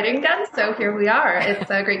Bitcoin's exciting again, so here we are. It's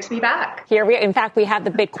great to be back. In fact, we have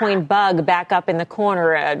the Bitcoin bug back up in the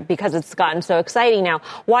corner because it's gotten so exciting now.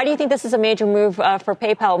 Why do you think this is a major move for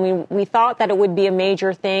PayPal? I mean, we thought that it would be a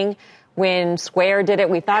major thing when Square did it.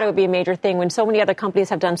 We thought it would be a major thing when so many other companies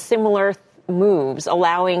have done similar moves,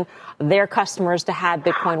 allowing their customers to have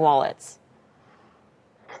Bitcoin wallets.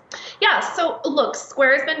 Yeah, so look,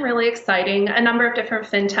 Square has been really exciting. A number of different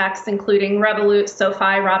fintechs, including Revolut,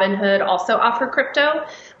 SoFi, Robinhood, also offer crypto.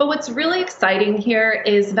 But what's really exciting here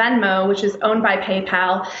is Venmo, which is owned by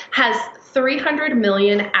PayPal, has 300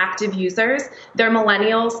 million active users. They're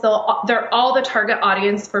millennials. They're all the target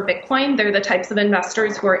audience for Bitcoin. They're the types of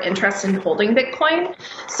investors who are interested in holding Bitcoin.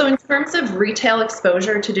 So in terms of retail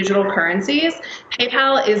exposure to digital currencies,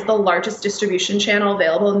 PayPal is the largest distribution channel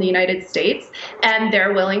available in the United States, and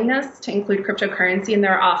their willingness to include cryptocurrency in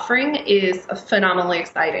their offering is phenomenally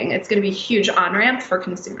exciting. It's going to be a huge on-ramp for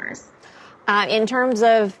consumers. In terms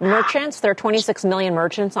of merchants, there are 26 million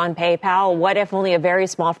merchants on PayPal. What if only a very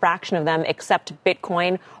small fraction of them accept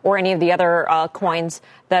Bitcoin or any of the other coins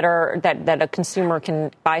that a consumer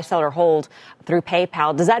can buy, sell, or hold through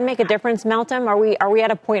PayPal? Does that make a difference, Meltem? Are we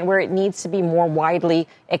at a point where it needs to be more widely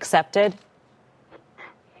accepted?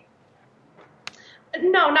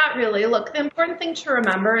 No, not really. Look, the important thing to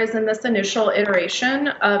remember is in this initial iteration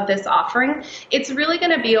of this offering, it's really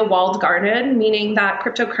going to be a walled garden, meaning that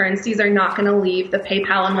cryptocurrencies are not going to leave the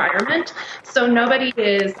PayPal environment. So nobody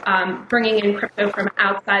is bringing in crypto from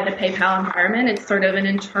outside the PayPal environment. It's sort of an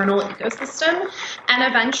internal ecosystem. And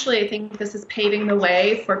eventually, I think this is paving the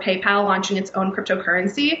way for PayPal launching its own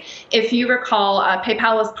cryptocurrency. If you recall,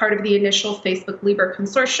 PayPal was part of the initial Facebook Libra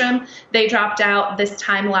consortium. They dropped out this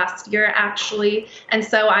time last year, actually. And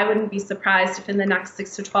so I wouldn't be surprised if in the next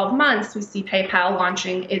 6 to 12 months we see PayPal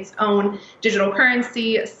launching its own digital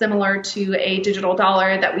currency similar to a digital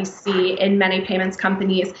dollar that we see in many payments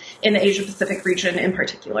companies in the Asia Pacific region in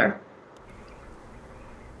particular.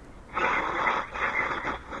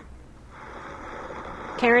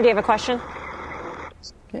 Karen, do you have a question?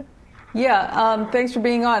 Yeah, thanks for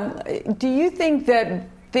being on. Do you think that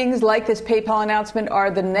things like this PayPal announcement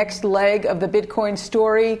are the next leg of the Bitcoin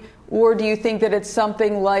story? Or do you think that it's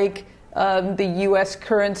something like the U.S.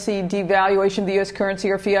 currency devaluation of the U.S. currency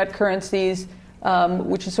or fiat currencies,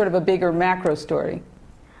 which is sort of a bigger macro story?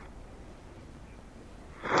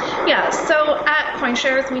 Yeah, so at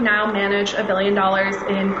CoinShares, we now manage $1 billion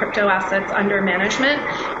in crypto assets under management.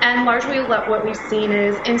 And largely what we've seen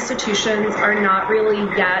is institutions are not really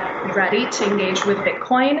yet ready to engage with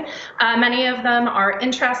Bitcoin. Many of them are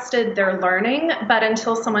interested, they're learning, but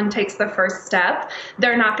until someone takes the first step,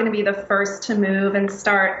 they're not going to be the first to move and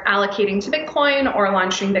start allocating to Bitcoin or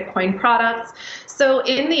launching Bitcoin products. So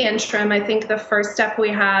in the interim, I think the first step we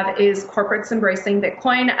have is corporates embracing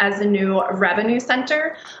Bitcoin as a new revenue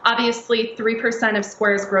center. Obviously, 3% of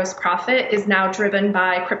Square's gross profit is now driven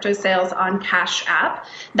by crypto sales on Cash App.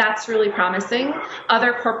 That's really promising.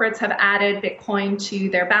 Other corporates have added Bitcoin to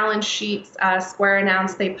their balance sheets. Square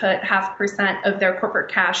announced they put 0.5% of their corporate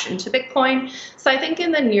cash into Bitcoin. So I think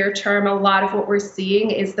in the near term, a lot of what we're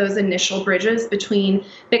seeing is those initial bridges between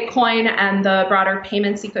Bitcoin and the broader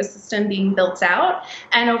payments ecosystem being built out.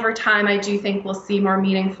 And over time, I do think we'll see more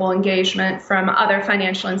meaningful engagement from other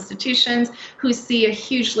financial institutions who see a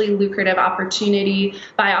hugely lucrative opportunity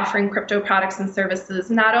by offering crypto products and services,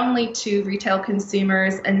 not only to retail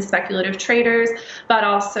consumers and speculative traders, but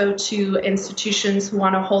also to institutions who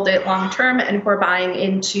want to hold it long term and who are buying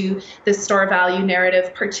into this store value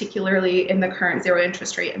narrative, particularly in the current zero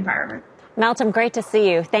interest rate environment. Meltem, great to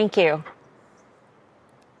see you. Thank you.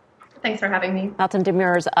 Thanks for having me. Meltem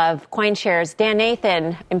Demirors of CoinShares. Dan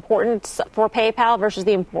Nathan, importance for PayPal versus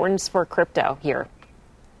the importance for crypto here.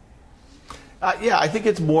 Yeah, I think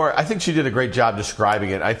it's more, I think she did a great job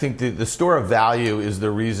describing it. I think the store of value is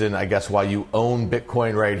the reason, I guess, why you own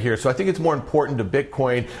Bitcoin right here. So I think it's more important to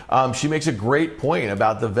Bitcoin. She makes a great point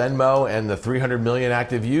about the Venmo and the 300 million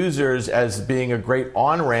active users as being a great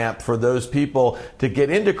on-ramp for those people to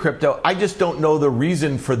get into crypto. I just don't know the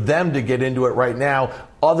reason for them to get into it right now,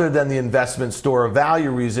 other than the investment store of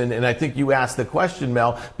value reason. And I think you asked the question,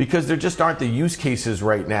 Mel, because there just aren't the use cases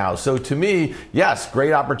right now. So to me, yes,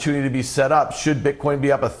 great opportunity to be set up. Should Bitcoin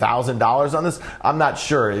be up $1,000 on this? I'm not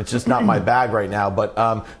sure. It's just not my bag right now. But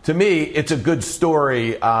to me, it's a good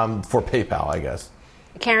story for PayPal, I guess.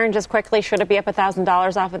 Karen, just quickly, should it be up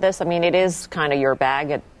 $1,000 off of this? I mean, it is kind of your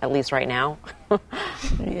bag, at least right now.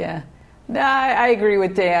 Yeah. No, I agree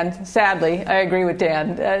with Dan. Sadly, I agree with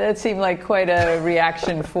Dan. That seemed like quite a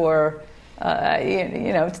reaction for,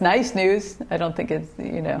 it's nice news. I don't think it's,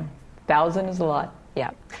 1,000 is a lot.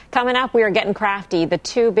 Yeah. Coming up, we are getting crafty. The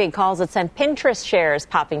two big calls that sent Pinterest shares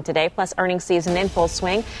popping today, plus earnings season in full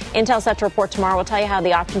swing. Intel set to report tomorrow. We'll tell you how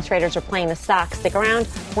the options traders are playing the stock. Stick around.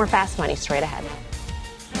 More Fast Money straight ahead.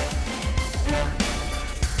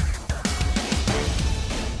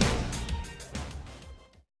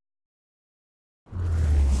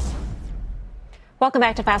 Welcome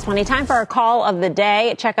back to Fast Money. Time for our call of the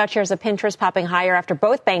day. Check out shares of Pinterest popping higher after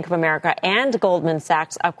both Bank of America and Goldman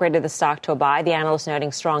Sachs upgraded the stock to a buy. The analyst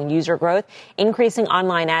noting strong user growth, increasing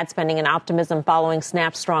online ad spending, and optimism following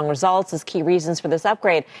Snap's strong results as key reasons for this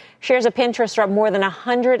upgrade. Shares of Pinterest are up more than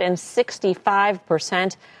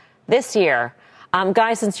 165% this year.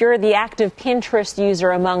 Guys, since you're the active Pinterest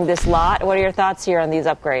user among this lot, what are your thoughts here on these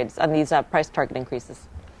upgrades, on these price target increases?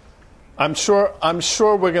 I'm sure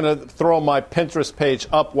we're going to throw my Pinterest page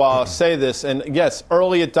up while I say this. And yes,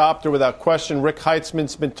 early adopter without question. Rick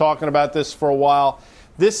Heitzman's been talking about this for a while.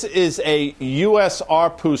 This is a U.S.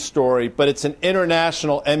 ARPU story, but it's an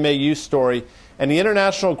international MAU story. And the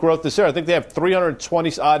international growth is there. I think they have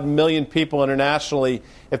 320-odd million people internationally.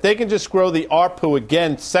 If they can just grow the ARPU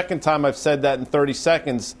again, second time I've said that in 30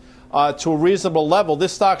 seconds, to a reasonable level,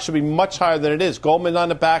 this stock should be much higher than it is. Goldman on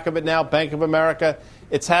the back of it now, Bank of America.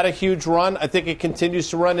 It's had a huge run. I think it continues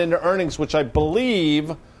to run into earnings, which I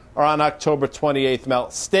believe are on October 28th,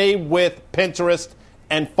 Mel. Stay with Pinterest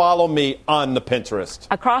and follow me on the Pinterest.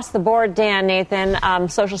 Across the board, Dan, Nathan,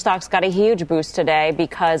 social stocks got a huge boost today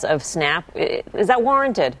because of Snap. Is that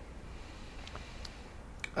warranted?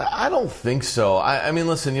 I don't think so. I mean,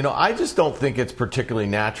 listen, I just don't think it's particularly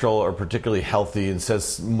natural or particularly healthy and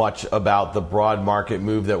says much about the broad market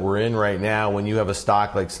move that we're in right now when you have a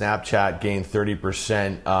stock like Snapchat gain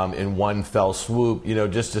 30% in one fell swoop.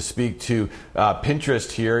 Just to speak to Pinterest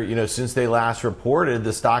here, since they last reported,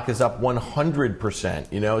 the stock is up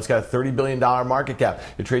 100%. It's got a $30 billion market cap.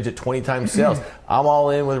 It trades at 20 times sales. I'm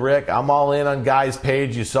all in with Rick. I'm all in on Guy's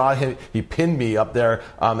page. You saw him. He pinned me up there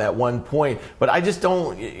at one point. But I just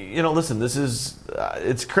don't... listen, this is,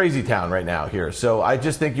 it's crazy town right now here. So I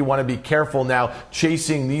just think you want to be careful now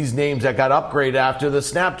chasing these names that got upgraded after the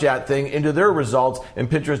Snapchat thing into their results. And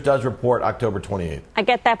Pinterest does report October 28th. I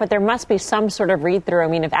get that, but there must be some sort of read through. I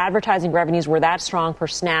mean, if advertising revenues were that strong for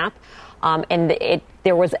Snap,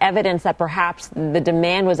 there was evidence that perhaps the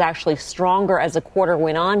demand was actually stronger as the quarter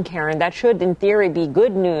went on, Karen, that should, in theory, be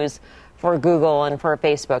good news for Google and for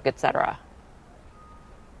Facebook, et cetera.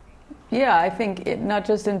 Yeah, I think not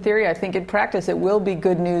just in theory, I think in practice it will be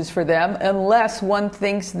good news for them unless one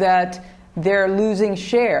thinks that they're losing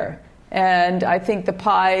share. And I think the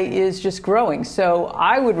pie is just growing. So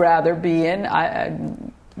I would rather be in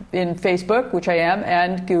Facebook, which I am,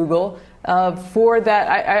 and Google. For that,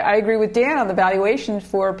 I agree with Dan on the valuation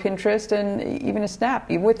for Pinterest and even a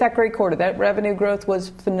Snap. Even with that great quarter, that revenue growth was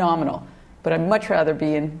phenomenal. But I'd much rather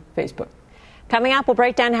be in Facebook. Coming up, we'll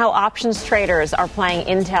break down how options traders are playing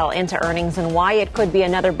Intel into earnings and why it could be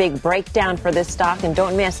another big breakdown for this stock. And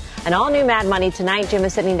don't miss an all-new Mad Money tonight. Jim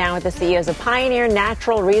is sitting down with the CEOs of Pioneer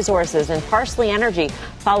Natural Resources and Parsley Energy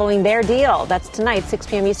following their deal. That's tonight, 6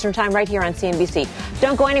 p.m. Eastern Time, right here on CNBC.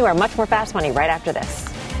 Don't go anywhere. Much more Fast Money right after this.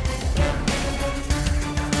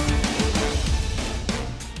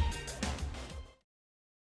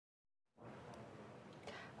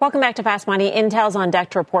 Welcome back to Fast Money. Intel's on deck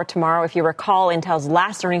to report tomorrow. If you recall, Intel's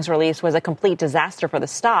last earnings release was a complete disaster for the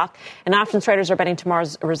stock, and options traders are betting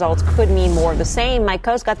tomorrow's results could mean more of the same. Mike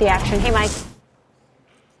Coe's got the action. Hey, Mike.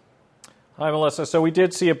 Hi, Melissa. So we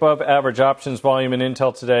did see above average options volume in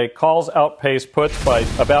Intel today. Calls outpaced puts by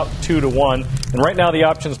about 2-to-1. And right now the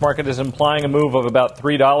options market is implying a move of about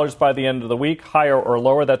 $3 by the end of the week, higher or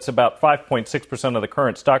lower. That's about 5.6% of the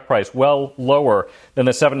current stock price, well lower than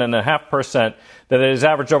the 7.5% that it has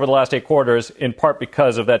averaged over the last 8 quarters, in part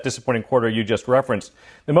because of that disappointing quarter you just referenced.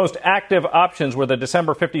 The most active options were the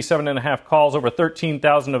December 57.5 calls, over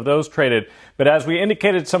 13,000 of those traded. But as we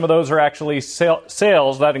indicated, some of those are actually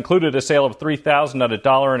sales. That included a sale of 3,000 at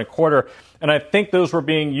 $1.25. And I think those were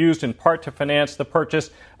being used in part to finance the purchase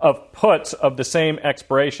of puts of the same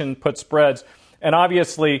expiration, put spreads. And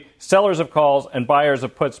obviously, sellers of calls and buyers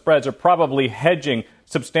of put spreads are probably hedging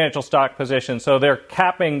substantial stock positions. So they're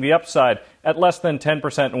capping the upside at less than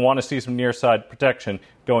 10% and want to see some near side protection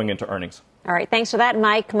going into earnings. All right. Thanks for that,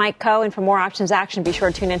 Mike. Mike Coe. And for more options action, be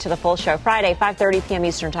sure to tune into the full show Friday, 5:30 p.m.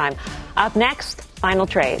 Eastern Time. Up next, final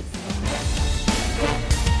trades.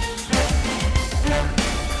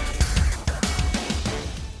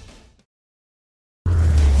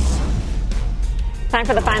 Time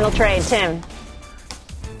for the final trade. Tim.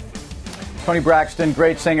 Tony Braxton,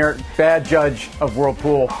 great singer, bad judge of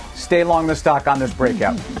Whirlpool. Stay long the stock on this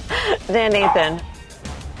breakout. Dan Nathan.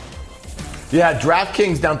 Yeah,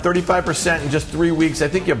 DraftKings down 35% in just 3 weeks. I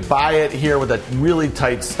think you buy it here with a really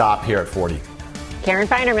tight stop here at 40. Karen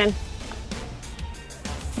Feinerman.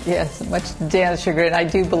 Yes, much to Dan's chagrin. I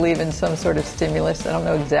do believe in some sort of stimulus. I don't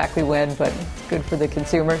know exactly when, but it's good for the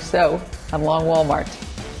consumer. So I'm long Walmart.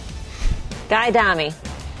 Guy Adami.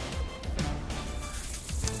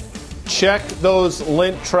 Check those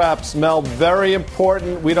lint traps, Mel. Very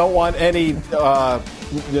important. We don't want any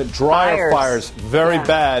dryer fires. Very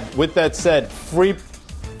bad. With that said, Freeport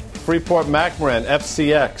McMoran,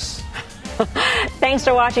 FCX. Thanks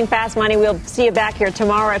for watching Fast Money. We'll see you back here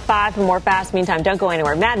tomorrow at 5 for more Fast. Meantime, don't go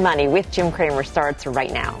anywhere. Mad Money with Jim Cramer starts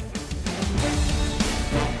right now.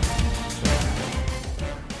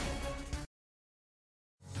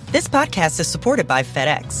 This podcast is supported by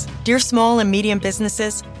FedEx. Dear small and medium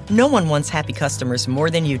businesses, no one wants happy customers more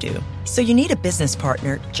than you do. So you need a business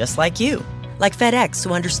partner just like you. Like FedEx,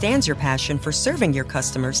 who understands your passion for serving your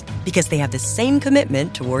customers because they have the same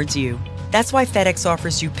commitment towards you. That's why FedEx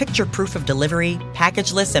offers you picture proof of delivery,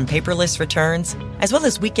 packageless and paperless returns, as well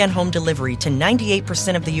as weekend home delivery to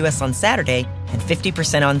 98% of the U.S. on Saturday and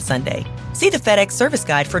 50% on Sunday. See the FedEx service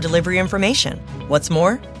guide for delivery information. What's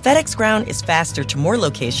more, FedEx Ground is faster to more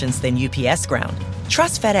locations than UPS Ground.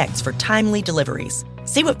 Trust FedEx for timely deliveries.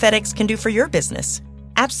 See what FedEx can do for your business.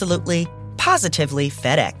 Absolutely, positively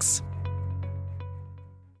FedEx.